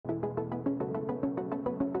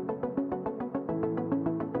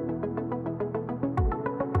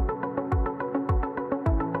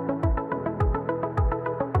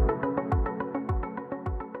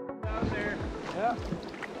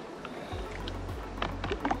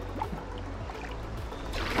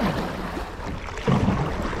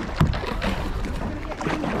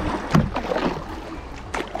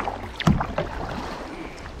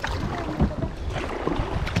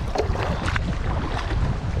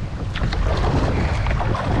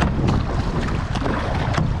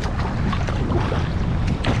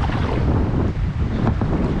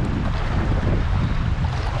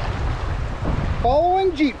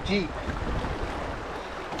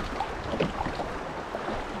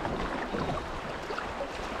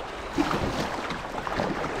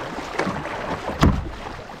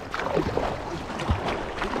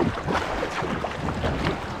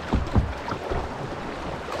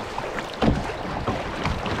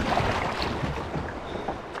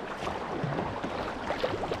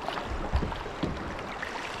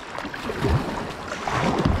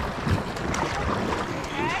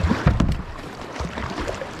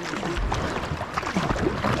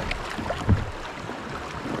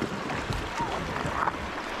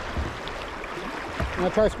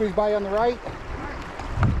gonna try to squeeze by you on the right.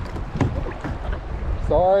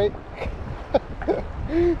 Sorry.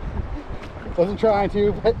 Wasn't trying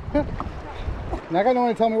to, but now I don't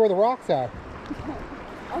want to tell me where the rocks are.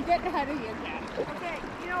 I'll get ahead of you again. Okay,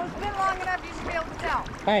 you know, it's been long enough you should be able to tell.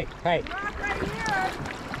 Hey, hey. Rock right here.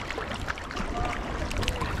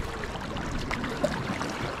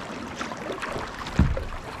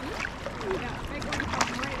 Yeah, big one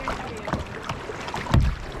coming right into you.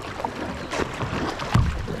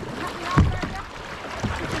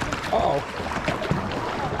 Uh-oh.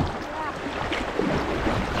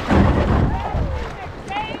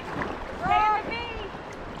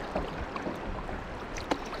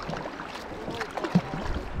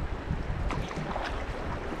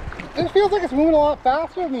 It feels like it's moving a lot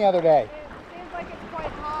faster than the other day. It seems like it's quite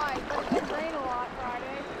high, but it did rain a lot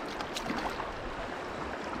Friday.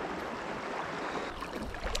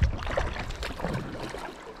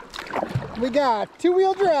 We got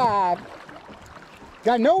two-wheel drive.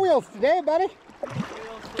 Got no wheels today, buddy.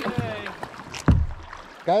 Wheels today.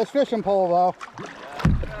 Got his fishing pole, though. That's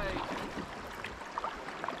right.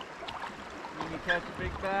 You can catch a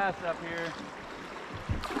big bass up here.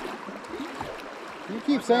 You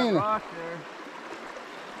keep saying it. Rock there.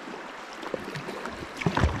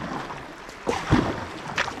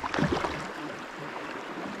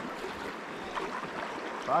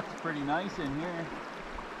 Rock's pretty nice in here.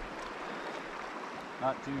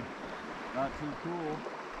 Not too cool.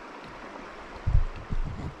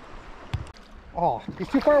 Oh, he's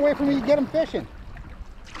too far away from me to get him fishing.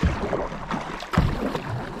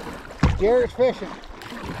 Jared's fishing.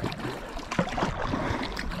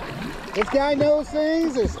 This guy knows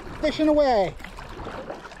things, is fishing away.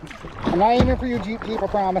 I'm not aiming for you, Jeep, I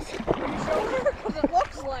promise. Because it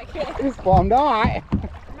looks like it. Well, I'm not.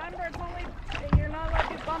 Remember, it's only, you're not allowed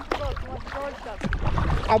to do bumper boats unless George does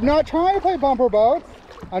it. I'm not trying to play bumper boats.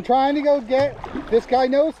 I'm trying to go get this guy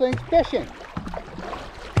knows things fishing.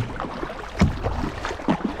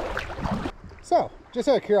 So, just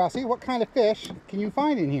out of curiosity, what kind of fish can you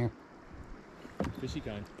find in here? Fishy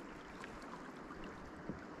kind.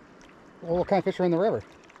 Well, what kind of fish are in the river?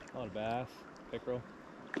 A lot of bass, pickerel.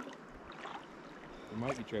 There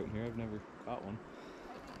might be trout in here. I've never caught one.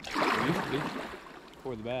 There used to be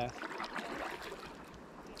before the bass.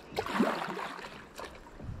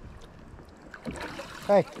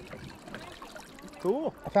 Hey,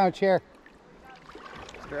 Cool. I found a chair.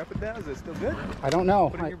 Strap it down. Is it still good? I don't know.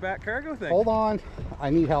 Put it in your back cargo thing. Hold on.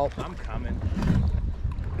 I need help. I'm coming.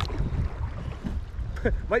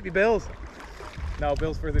 Might be Bill's. No,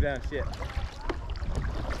 Bill's further down. Shit.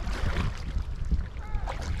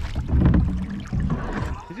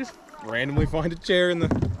 You just randomly find a chair in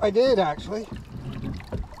the... I did, actually.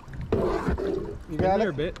 You got there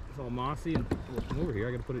it? a bit. It's all mossy and come over here.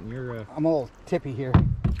 I gotta put it in your I'm a little tippy here.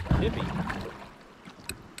 tippy.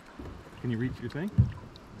 Can you reach your thing?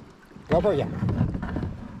 Go for it, yeah.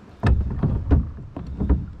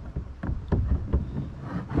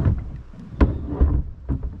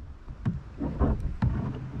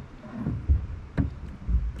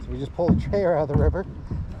 So we just pulled a chair out of the river.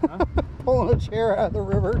 Huh? Pulling a chair out of the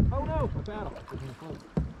river. Oh no, my paddle.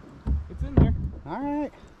 It's in there. All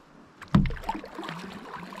right.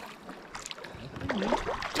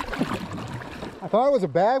 I thought it was a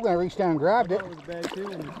bag when I reached down and grabbed I it. thought it was a bag too,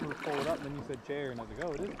 and you sort of pull it up, and then you said chair, and I was like,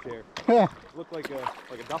 oh, it is a chair. Yeah, It looked like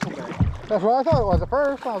a duffel bag. that's what I thought it was at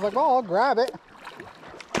first. I was like, well, I'll grab it.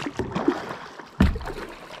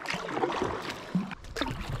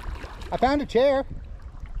 I found a chair.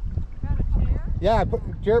 Got a chair? Yeah,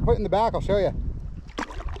 Jared put it in the back. I'll show you.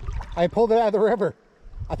 I pulled it out of the river.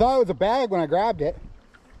 I thought it was a bag when I grabbed it.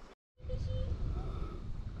 You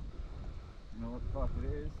know what the fuck it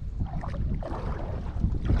is?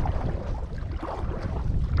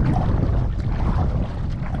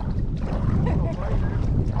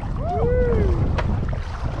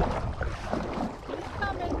 He's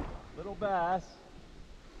coming. Little bass.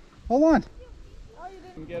 Hold on. Oh, you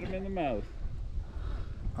didn't. And get him in the mouth.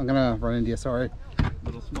 I'm gonna run into you, sorry.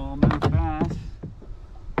 Little smallmouth bass.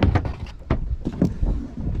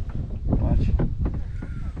 Watch.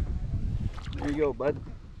 There you go, bud.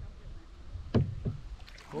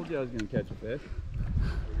 Told you I was gonna catch a fish.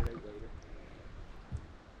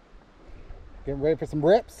 Getting ready for some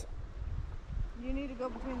rips. You need to go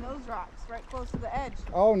between those rocks, right close to the edge.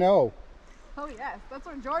 Oh no. Oh yes, that's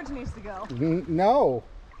where George needs to go. No.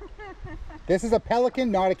 This is a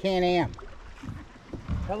pelican, not a Can-Am.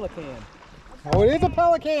 Pelican. Oh, it is a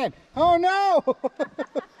pelican. Oh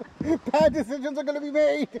no. Bad decisions are gonna be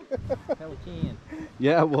made. Pelican.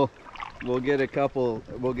 Yeah, we'll get a couple.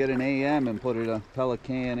 We'll get an AM and put it on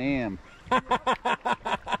Pelican AM. That's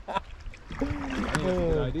a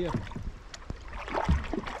good idea.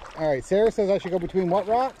 All right, Sarah says I should go between what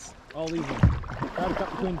rocks? All these ones. Try to cut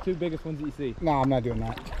between the two biggest ones that you see. No, I'm not doing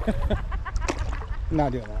that. I'm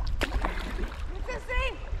not doing that. What's this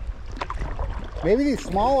say? Maybe these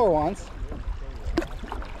smaller ones.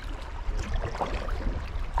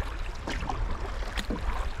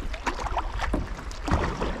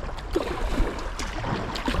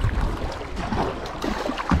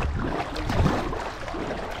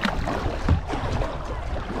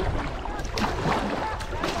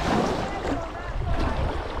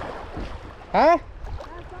 Huh?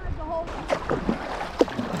 Outside the hole.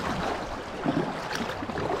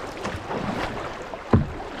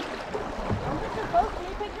 Don't get your boat.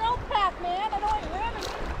 You pick your own path, man. I don't want you ramming me.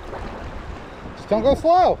 Just don't go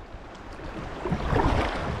slow.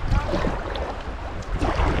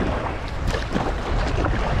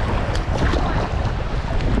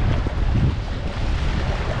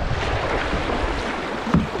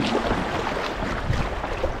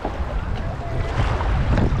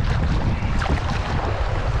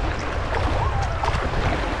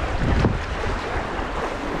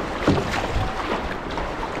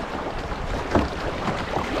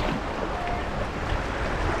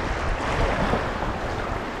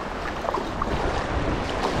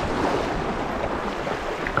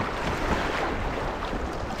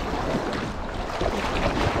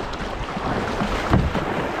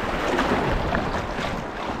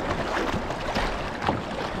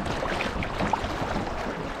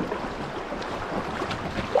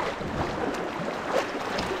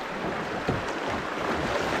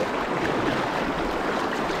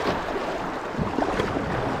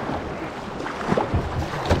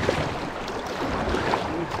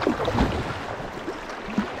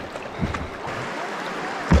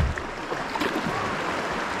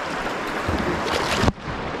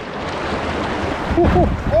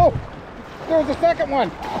 Oh, there was a second one.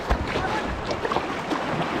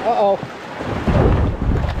 Uh-oh.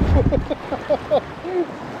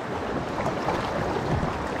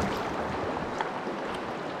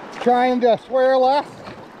 Trying to swear less.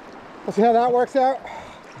 Let's see how that works out.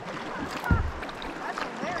 That's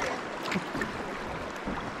hilarious.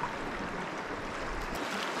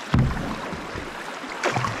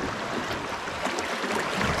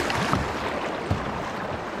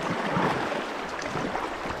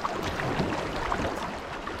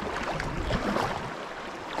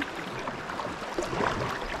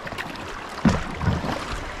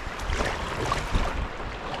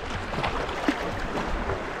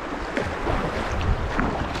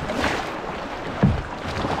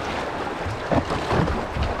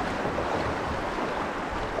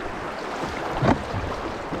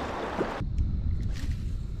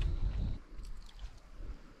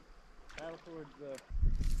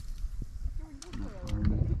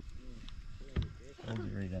 Hold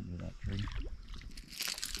it right under that tree.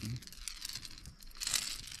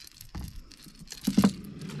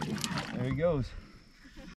 There he goes.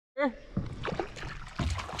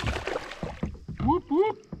 Whoop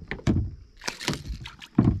whoop.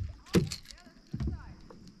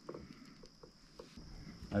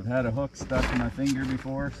 I've had a hook stuck in my finger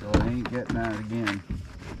before, so I ain't getting that again.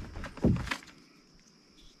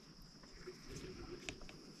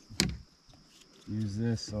 Use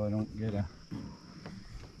this so I don't get a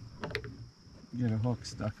hook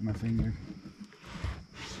stuck in my finger.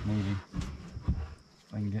 Maybe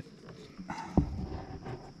if I can get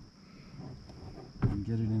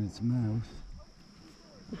it in its mouth.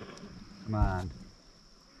 Come on.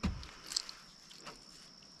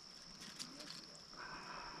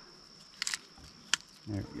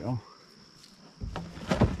 There we go.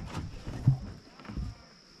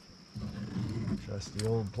 Trust the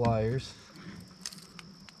old pliers.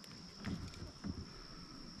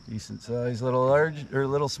 Decent size little large or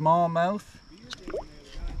little small mouth.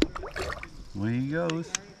 Away he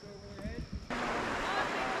goes.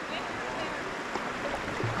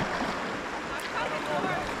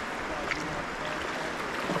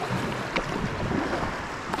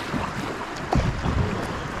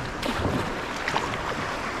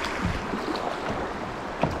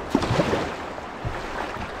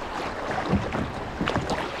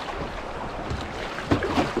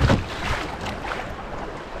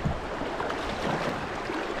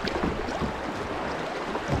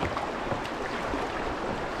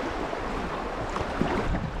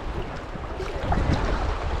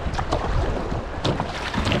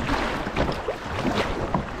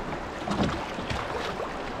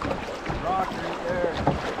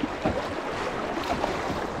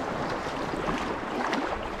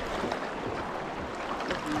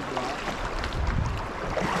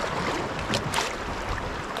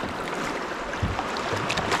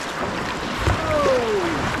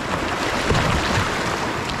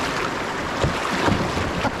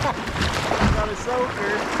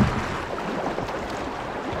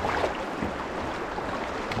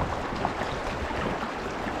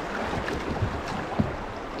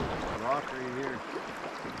 Rock right here.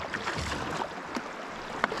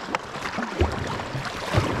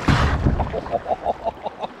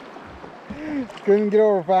 Couldn't get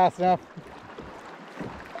over fast enough.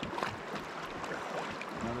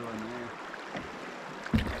 Another one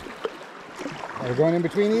there. Are we going in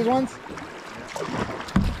between these ones?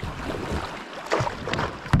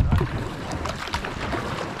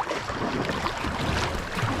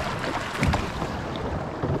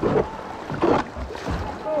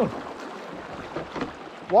 Oh.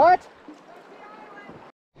 What?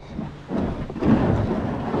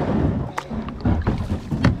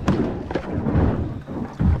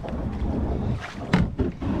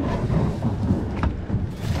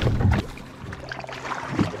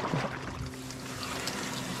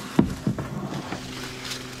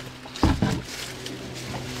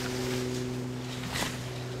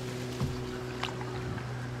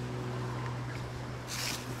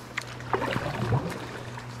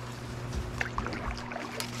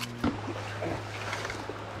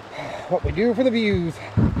 What we do for the views.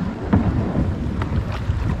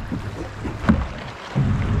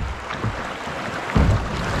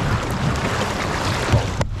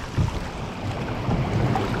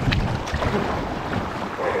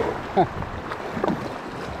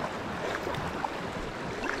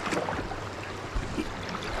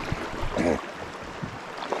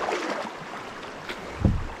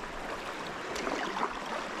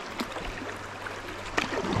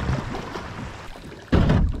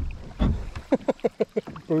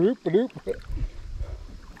 Ba-doop, ba-doop.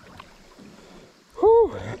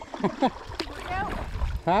 Whew. Workout?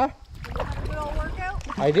 Huh? You had a good old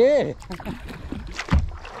workout? I did.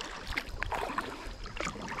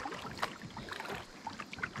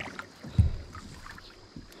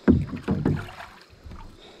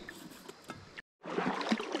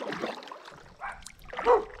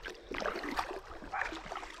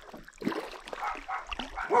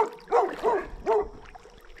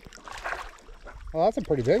 Well, that's a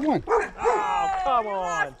pretty big one. Oh, come on.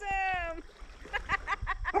 Lost him.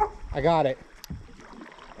 I got it.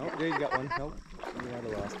 Oh, there you got one. Nope. You might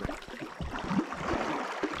have lost it.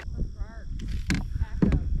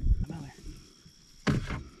 Another.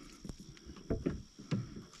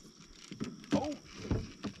 Oh!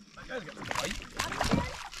 That guy's got a bite.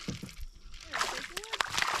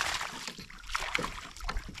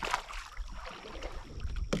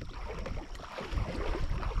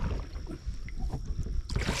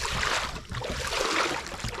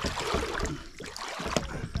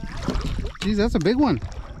 Geez, that's a big one.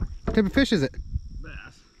 What type of fish is it?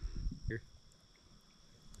 Bass. Here.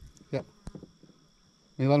 Yep.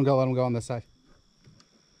 You let him go on this side.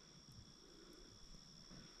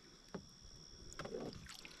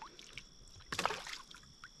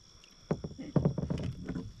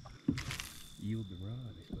 Yield the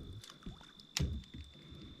rod, I suppose.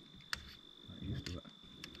 Not used to it.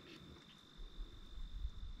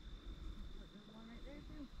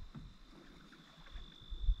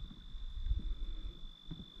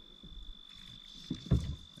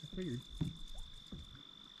 Figured.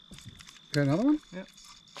 Got another one? Yep.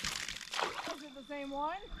 Is it the same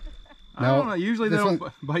one? I don't know. Usually they this don't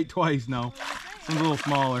one- bite twice. No. This one's a little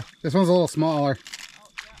smaller. This one's a little smaller.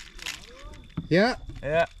 Yeah.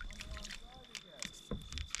 Yeah.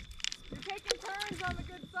 You're taking turns on the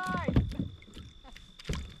good side.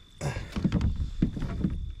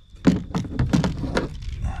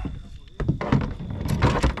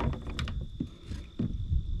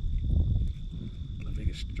 The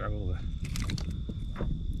biggest struggle to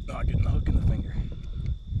not getting the hook in the finger.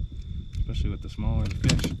 Especially with the smaller the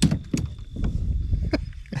fish.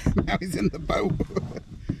 Now he's in the boat.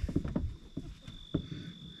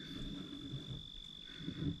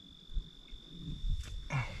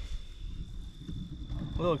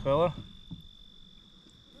 Little fella.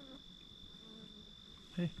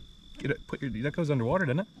 Hey, get it. Put your. That goes underwater,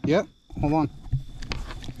 doesn't it? Yep. Hold on.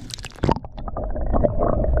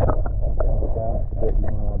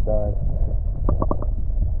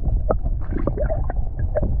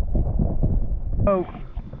 Oh,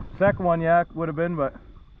 second one, yeah, would have been, but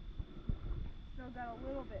Still got a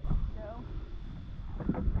little bit to go.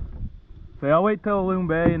 so I'll wait till Loon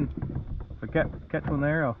Bay, and if I catch one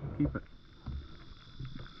there, I'll keep it.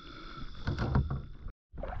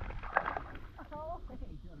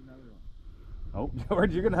 Oh,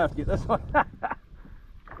 George, you're gonna have to get this one. Another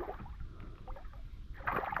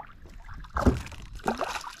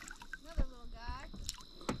little guy.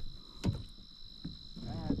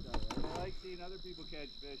 That's alright. I like seeing other people catch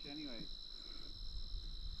fish anyway.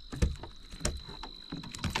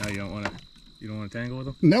 Now you don't want to tangle with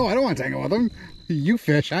them? No, I don't want to tangle with them. You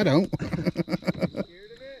fish, I don't.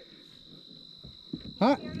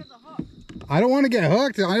 Huh? I don't want to get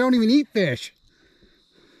hooked. I don't even eat fish.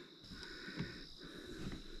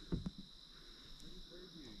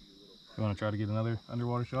 You want to try to get another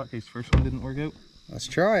underwater shot in case the first one didn't work out? Let's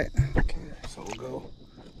try it. Okay, so we'll go.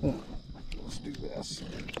 Let's do this.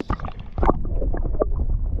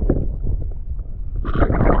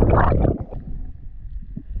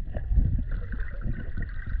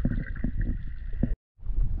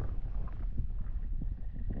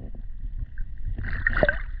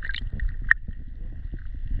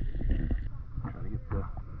 Try to get the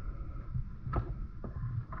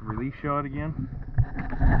release shot again.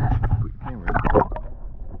 Put your camera in.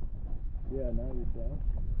 Yeah, now you're down.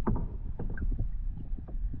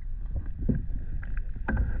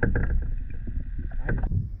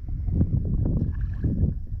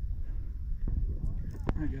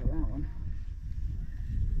 I got that one.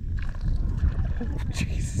 Oh,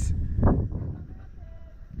 Jesus.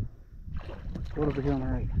 What are we doing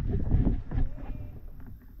right?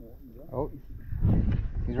 Oh,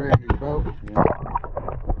 he's ready to boat. Yeah.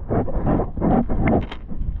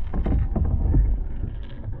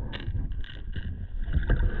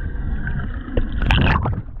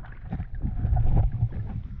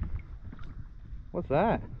 What's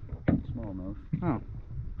that? Smallmouth. Oh.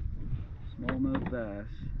 Smallmouth bass.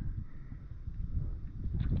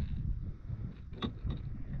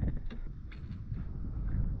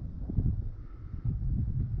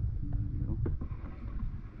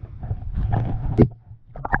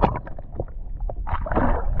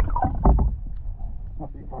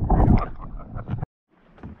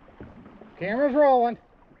 Camera's rolling.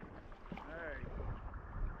 We can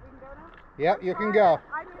go now? Yep, you can go.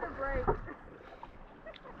 I need a break.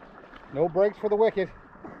 No breaks for the wicked.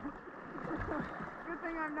 Good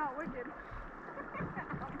thing I'm not wicked.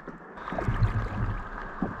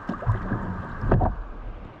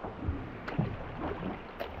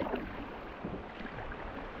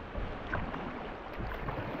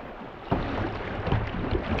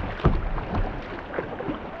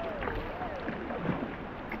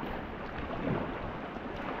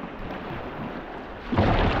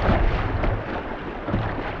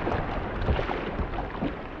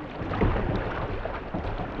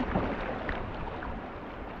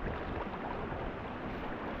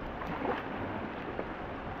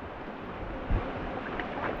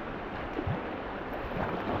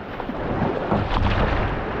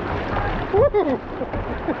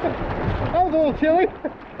 That was a little chilly.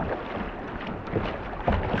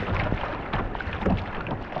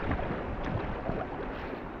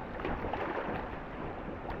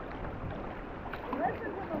 Listen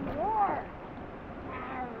to the roar.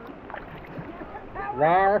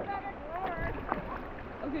 Rawr.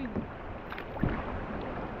 Okay.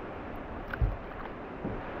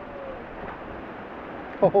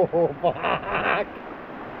 Oh, fuck.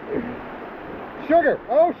 Sugar.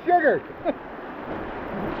 Oh, sugar.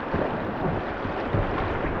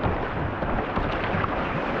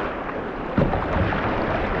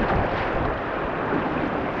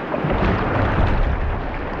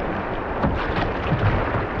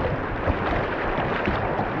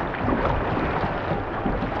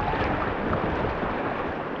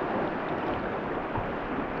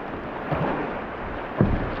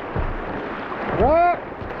 Rock.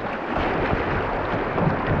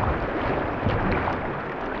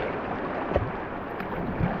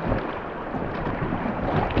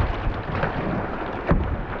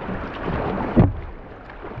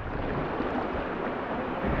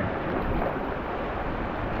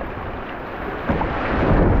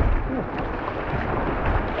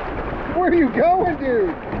 Where are you going,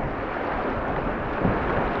 dude?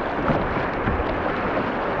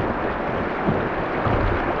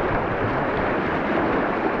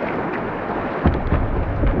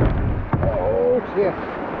 Oh, shit.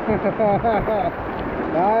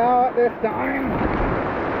 Not out this time.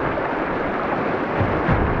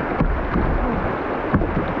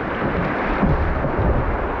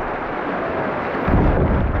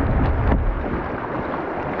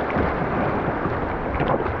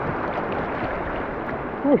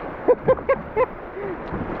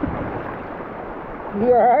 You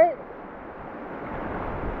alright?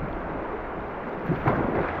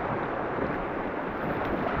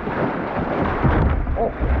 Oh.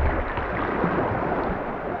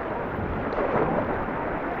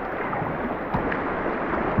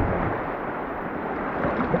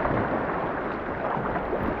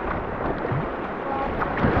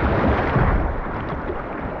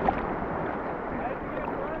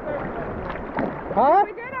 Huh?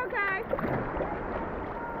 We did okay.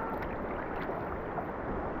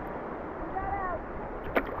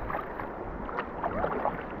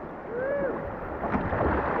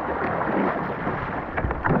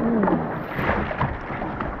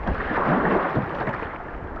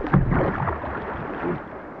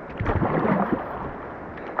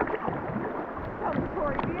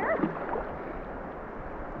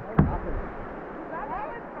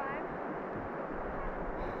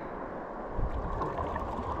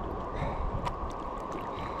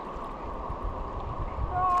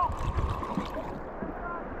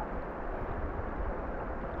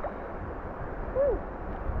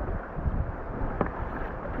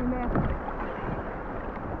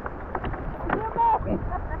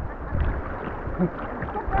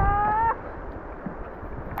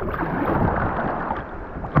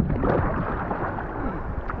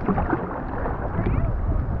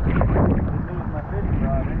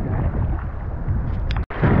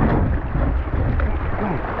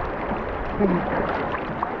 No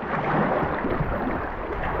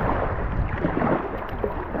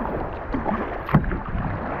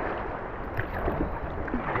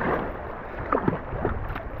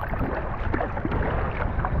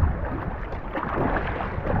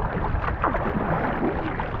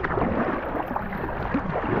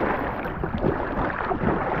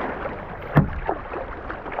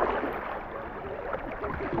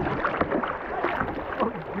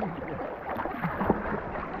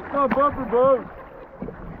bumper boat.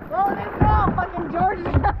 Well, it is now. Fucking George is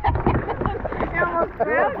He almost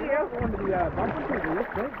grabbed you.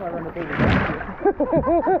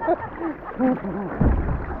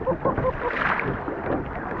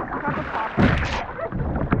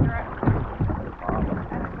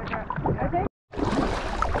 I think.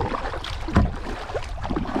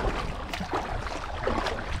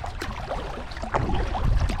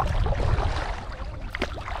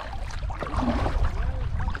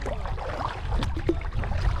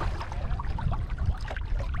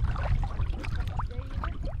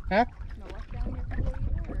 Huh?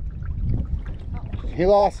 He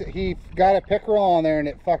lost it. He got a pickerel on there and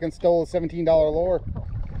it fucking stole a $17 lure.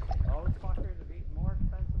 All the fuckers have eaten more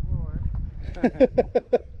expensive lure.